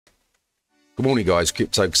Good morning, guys.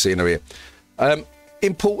 Crypto Casino here.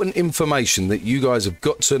 Important information that you guys have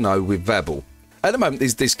got to know with Vabble. At the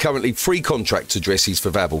moment, there's currently 3 contract addresses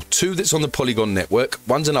for Vabble. 2 that's on the Polygon network.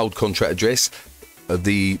 One's an old contract address.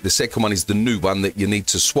 The second one is the new one that you need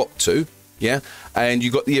to swap to. Yeah, and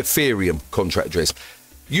you got the Ethereum contract address.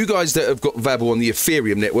 You guys that have got Vabble on the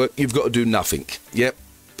Ethereum network, you've got to do nothing. Yep,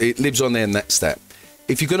 it lives on there and that's that.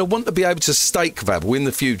 If you're going to want to be able to stake Vabble in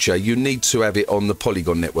the future, you need to have it on the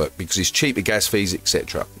Polygon network because it's cheaper gas fees,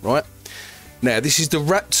 etc. Right? Now, this is the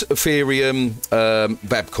wrapped Ethereum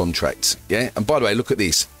VAB contract. Yeah, and by the way, look at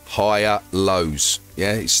this. Higher lows.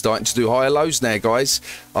 Yeah, it's starting to do higher lows now, guys.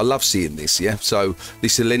 I love seeing this. Yeah, so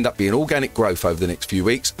this will end up being organic growth over the next few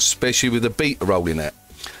weeks, especially with the beta rolling out.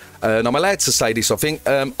 And I'm allowed to say this, I think.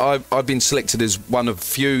 I've been selected as one of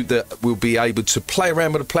few that will be able to play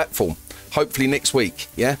around with the platform. Hopefully next week,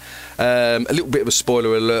 yeah? A little bit of a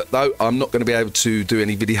spoiler alert, though. I'm not going to be able to do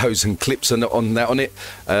any videos and clips on it.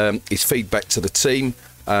 It's feedback to the team.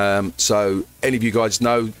 So any of you guys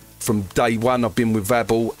know, from day one, I've been with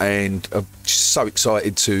Vabble, and I'm just so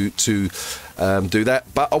excited to do that.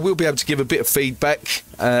 But I will be able to give a bit of feedback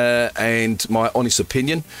and my honest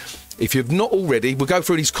opinion. If you've not already, we'll go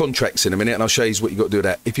through these contracts in a minute, and I'll show you what you've got to do with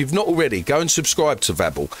that. If you've not already, go and subscribe to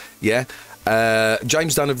Vabble, yeah?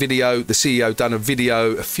 James done a video, the CEO done a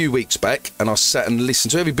video a few weeks back, and I sat and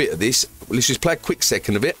listened to every bit of this. Let's just play a quick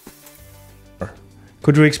second of it.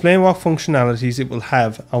 Could you explain what functionalities it will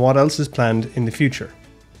have and what else is planned in the future?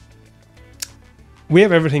 We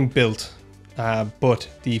have everything built, but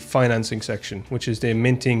the financing section, which is the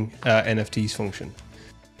minting NFTs function.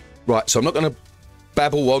 Right, so I'm not going to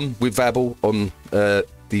babble on with Vabble on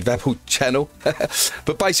the Vabble channel,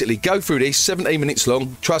 but basically go through this. 17 minutes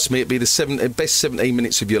long. Trust me, it'll be the best 17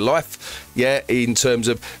 minutes of your life. Yeah, in terms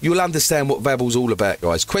of you'll understand what Vabble's all about,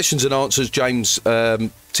 guys. Questions and answers. James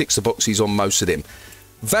ticks the boxes on most of them.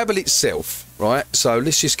 Vabble itself, right? So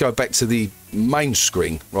let's just go back to the main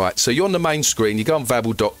screen, right? So you're on the main screen. You go on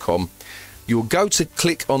Vabble.com. You'll go to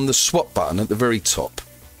click on the swap button at the very top,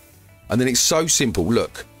 and then it's so simple.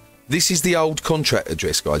 Look. This is the old contract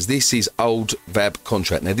address, guys. This is old VAB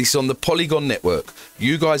contract. Now, this is on the Polygon network.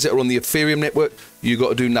 You guys that are on the Ethereum network, you got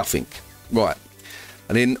to do nothing. Right.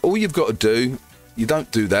 And then all you've got to do, you don't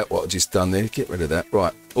do that, what I've just done there. Get rid of that.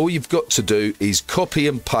 Right. All you've got to do is copy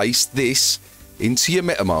and paste this into your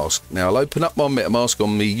MetaMask. Now, I'll open up my MetaMask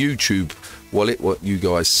on my YouTube wallet, what you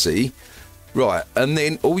guys see. Right. And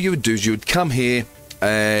then all you would do is you would come here,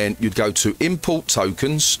 and you'd go to import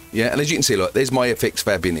tokens, yeah, and as you can see, look, there's my FX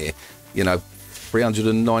VAB in here, you know,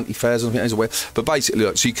 390,000, I think that's aware. But basically,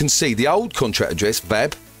 look, so you can see the old contract address,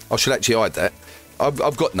 VAB, I should actually hide that,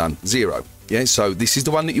 I've got none, 0, yeah, so this is the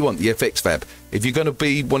one that you want, the FX VAB. If you're going to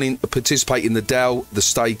be wanting to participate in the DAO, the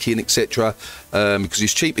staking, etc., because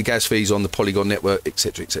it's cheaper gas fees on the Polygon network,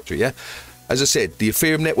 etc., yeah. As I said, the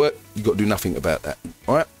Ethereum network, you've got to do nothing about that,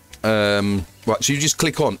 all right? Right, so you just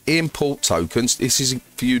click on import tokens. This is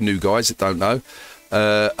for you new guys that don't know,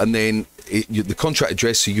 and then the contract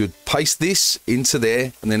address, so you'd paste this into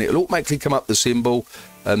there, and then it'll automatically come up the symbol,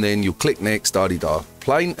 and then you'll click next, da-di-da.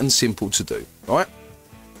 Plain and simple to do. All right.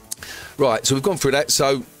 Right, so we've gone through that,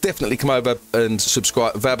 so definitely come over and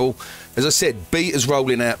subscribe to Vabble. As I said, beta's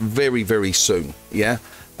rolling out very, very soon, yeah?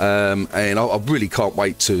 And I really can't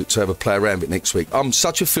wait to have a play around with it next week. I'm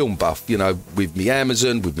such a film buff, you know, with me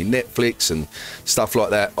Amazon, with me Netflix and stuff like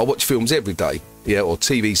that. I watch films every day, yeah, or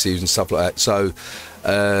TV series and stuff like that. So,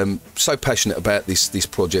 so passionate about this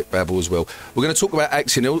project, Vabble, as well. We're going to talk about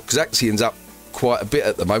Axion, because Axion's up quite a bit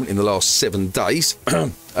at the moment in the last 7 days,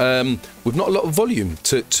 with not a lot of volume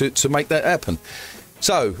to make that happen.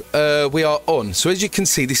 So, we are on. So, as you can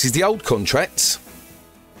see, this is the old contract,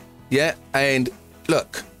 yeah, and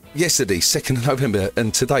look, yesterday, 2nd of November,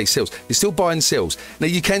 and today sells. You're still buying sells. Now,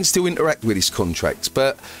 you can still interact with this contract,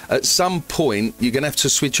 but at some point, you're going to have to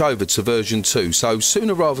switch over to version 2. So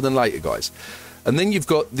sooner rather than later, guys. And then you've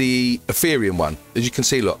got the Ethereum one. As you can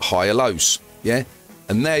see, look, higher lows, yeah?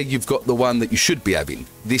 And now you've got the one that you should be having,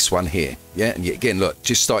 this one here, yeah? And yet again, look,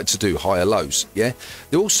 just started to do higher lows, yeah?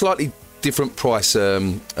 They're all slightly different price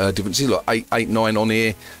differences. Look, 8.9 on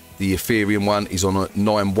here. The Ethereum one is on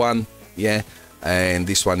 9.1, yeah? And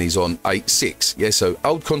this one is on 8.6, yeah? So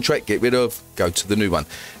old contract, get rid of, go to the new one.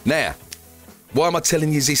 Now, why am I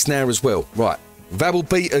telling you this now as well? Right, Vabble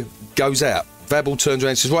beta goes out. Vabble turns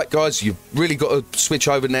around and says, right, guys, you've really got to switch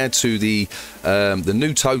over now to the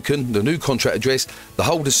new token, the new contract address. The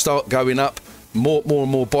holders start going up. More and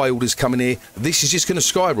more buy orders coming here. This is just going to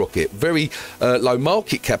skyrocket. Very low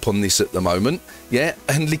market cap on this at the moment, yeah?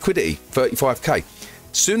 And liquidity, 35k.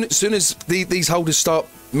 Soon as these holders start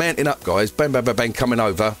mounting up, guys. Bang, bang, bang, bang, coming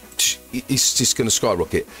over. It's just going to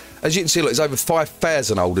skyrocket. As you can see, look, there's over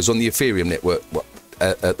 5,000 holders on the Ethereum network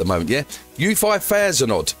at the moment, yeah? You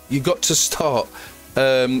 5,000 odd, you got to start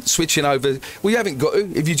switching over. Well, you haven't got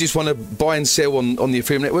to if you just want to buy and sell on the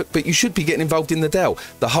Ethereum network, but you should be getting involved in the DAO.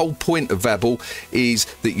 The whole point of Vabble is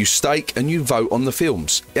that you stake and you vote on the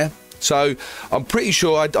films, yeah? So I'm pretty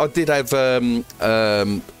sure I did have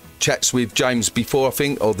chats with James before, I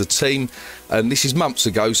think, or the team, and this is months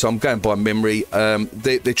ago, so I'm going by memory.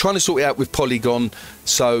 They're trying to sort it out with Polygon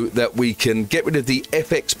so that we can get rid of the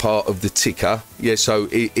FX part of the ticker, yeah, so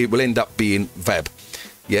it will end up being VAB,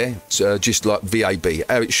 yeah, so just like VAB,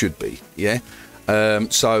 how it should be, yeah.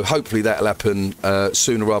 So hopefully that'll happen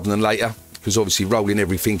sooner rather than later, because obviously rolling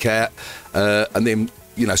everything out, and then,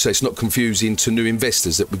 you know, so it's not confusing to new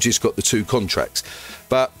investors that we've just got the two contracts.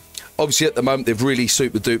 But obviously, at the moment, they've really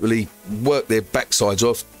super duperly worked their backsides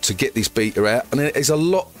off to get this beta out, and there's a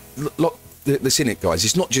lot that's in it, guys.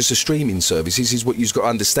 It's not just a streaming service. This is what you've got to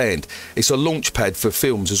understand. It's a launch pad for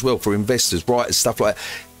films as well, for investors, writers, stuff like that.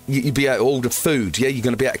 You'll be able to order food, yeah. You're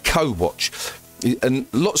going to be able to co-watch, and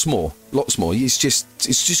lots more. It's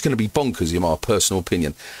just going to be bonkers, in my personal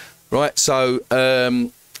opinion, right? So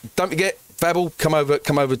don't forget. Vabble, come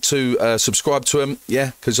over to subscribe to them, yeah,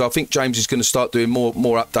 because I think James is going to start doing more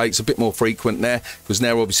updates, a bit more frequent now, because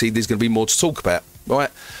now obviously there's going to be more to talk about, right?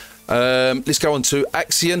 Let's go on to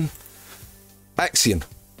Axion. Axion,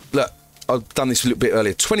 look, I've done this a little bit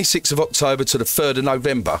earlier. 26th of October to the 3rd of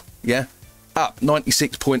November, yeah, up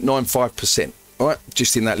 96.95%, all right,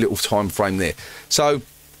 just in that little time frame there. So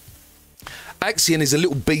Axion is a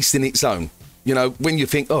little beast in its own. You know, when you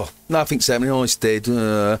think, oh, nothing's happening, oh, it's dead,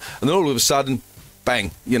 and then all of a sudden,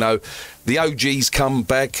 bang, you know, the OGs come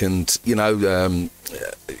back and, you know,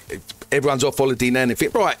 everyone's off holiday now and they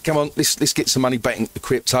think, right, come on, let's get some money back into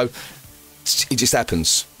crypto. It just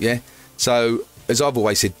happens, yeah? So, as I've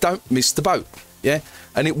always said, don't miss the boat, yeah?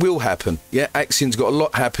 And it will happen, yeah? Axion's got a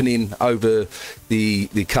lot happening over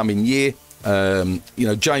the coming year. You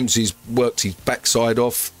know, James has worked his backside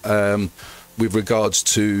off, with regards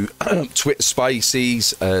to Twitter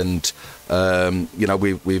Spaces and you know,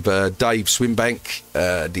 with Dave Swimbank,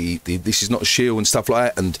 this is not a shield and stuff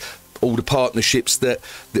like that, and all the partnerships that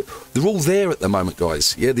they're all there at the moment,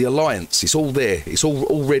 guys. Yeah, the alliance, it's all there. It's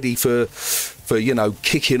all ready for you know,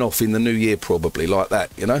 kicking off in the new year, probably like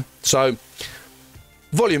that. You know, so.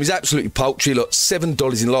 Volume is absolutely paltry. Look,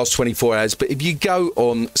 $7 in the last 24 hours. But if you go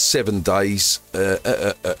on 7 days,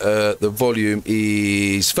 the volume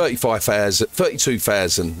is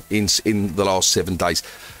 32,000 in the last 7 days.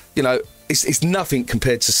 You know, it's nothing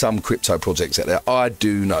compared to some crypto projects out there. I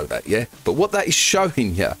do know that, yeah. But what that is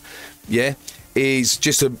showing here, yeah, is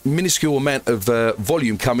just a minuscule amount of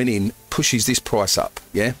volume coming in pushes this price up,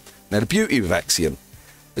 yeah. Now the beauty of Axion,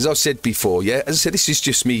 as I've said before, yeah, as I said, this is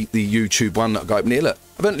just me, the YouTube one that I got open here. Look,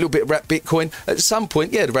 I've earned a little bit of wrap Bitcoin. At some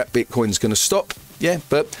point, yeah, the wrap Bitcoin's going to stop, yeah,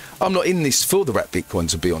 but I'm not in this for the wrap Bitcoin,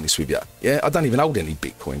 to be honest with you, yeah. I don't even hold any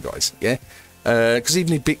Bitcoin, guys, yeah, because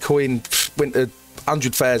even if Bitcoin went to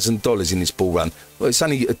 $100,000 in this bull run, well, it's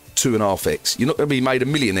only a 2.5x. You're not going to be made a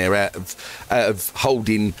millionaire out of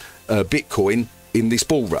holding Bitcoin in this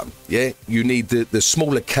bull run, yeah. You need the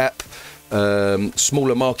smaller cap,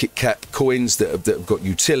 smaller market cap coins that have got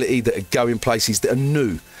utility, that are going places, that are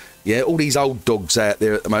new. Yeah, all these old dogs out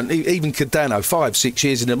there at the moment, even Cardano, 5-6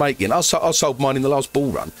 years in the making. I sold mine in the last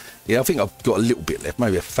bull run. Yeah, I think I've got a little bit left,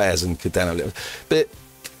 maybe 1,000 Cardano left. But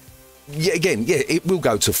yeah, again, yeah, it will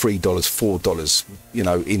go to $3, $4, you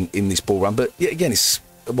know, in this bull run. But yeah, again, it's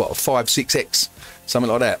what, 5-6x, something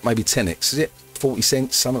like that, maybe 10x. Is it 40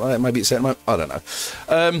 cents, something like that? Maybe it's at the moment. I don't know.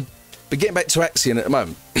 But getting back to Axion at the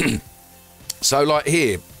moment. So, like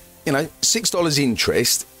here, you know, $6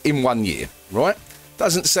 interest in 1 year, right?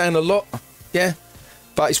 Doesn't sound a lot, yeah,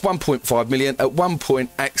 but it's 1.5 million. At one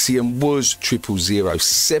point, Axion was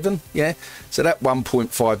 0007, yeah. So that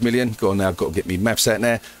 1.5 million. Go on now, I've got to get me maths out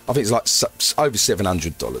now. I think it's like over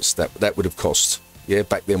 $700 that would have cost, yeah,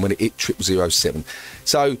 back then when it hit 0007.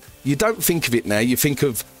 So you don't think of it now. You think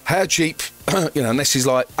of how cheap, you know, and this is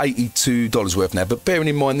like $82 worth now. But bearing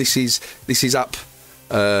in mind, this is up.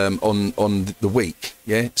 On the week,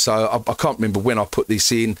 yeah. So I can't remember when I put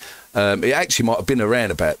this in. It actually might have been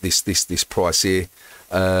around about this price here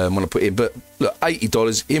when I put it in. But look,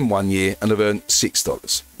 $80 in 1 year, and I've earned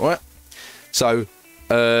 $6. Right. So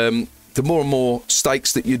the more and more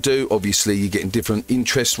stakes that you do, obviously you're getting different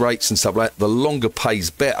interest rates and stuff like that. The longer pays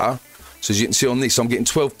better. So as you can see on this, I'm getting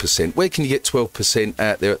 12%. Where can you get 12%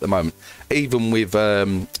 out there at the moment? Even with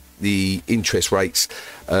the interest rates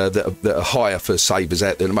that are higher for savers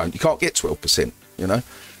out there at the moment, you can't get 12%, you know.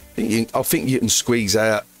 I think you can squeeze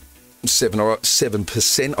out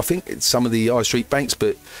 7%. I think it's some of the high street banks,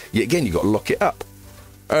 but yeah, again, you've got to lock it up.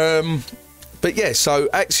 But yeah, so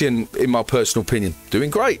Axion, in my personal opinion, doing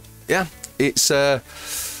great. Yeah, it's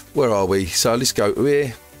where are we? So let's go to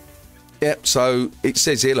here. Yep, so it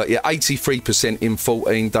says here, like, yeah, 83% in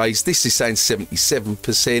 14 days. This is saying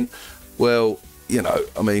 77%. Well, you know,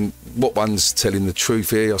 I mean, what one's telling the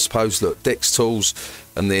truth here, I suppose? Look, Dex Tools,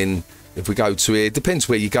 and then if we go to here, depends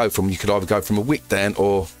where you go from. You could either go from a wick down,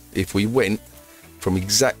 or if we went from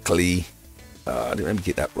exactly, let me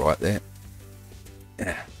get that right there.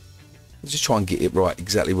 Yeah, let's just try and get it right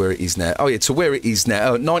exactly where it is now. Oh yeah, to where it is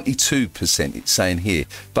now, 92% it's saying here.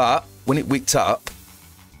 But when it wicked up,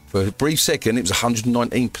 for a brief second, it was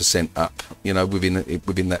 119% up, you know, within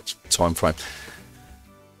that time frame.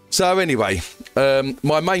 So anyway,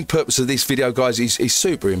 my main purpose of this video, guys, is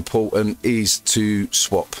super important, is to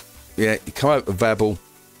swap. Yeah, you come out of Vabble,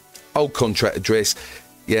 old contract address,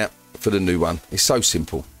 yeah, for the new one. It's so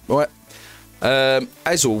simple, right?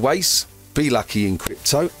 As always, be lucky in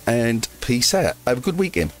crypto, and peace out. Have a good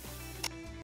weekend.